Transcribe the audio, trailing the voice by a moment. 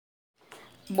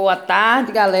Boa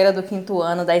tarde, galera do quinto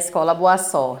ano da Escola Boa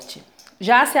Sorte.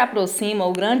 Já se aproxima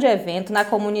o grande evento na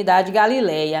comunidade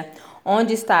Galileia,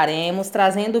 onde estaremos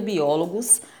trazendo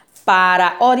biólogos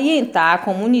para orientar a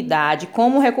comunidade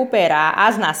como recuperar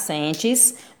as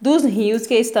nascentes dos rios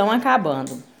que estão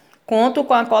acabando. Conto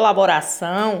com a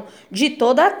colaboração de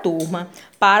toda a turma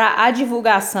para a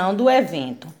divulgação do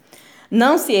evento.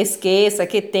 Não se esqueça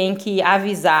que tem que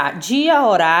avisar dia,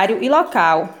 horário e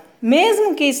local,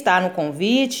 mesmo que está no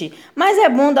convite, mas é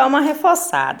bom dar uma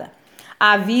reforçada.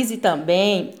 Avise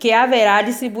também que haverá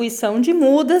distribuição de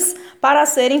mudas para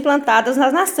serem plantadas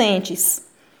nas nascentes.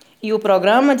 E o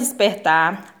programa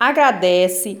Despertar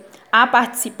agradece a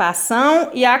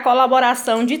participação e a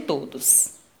colaboração de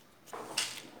todos.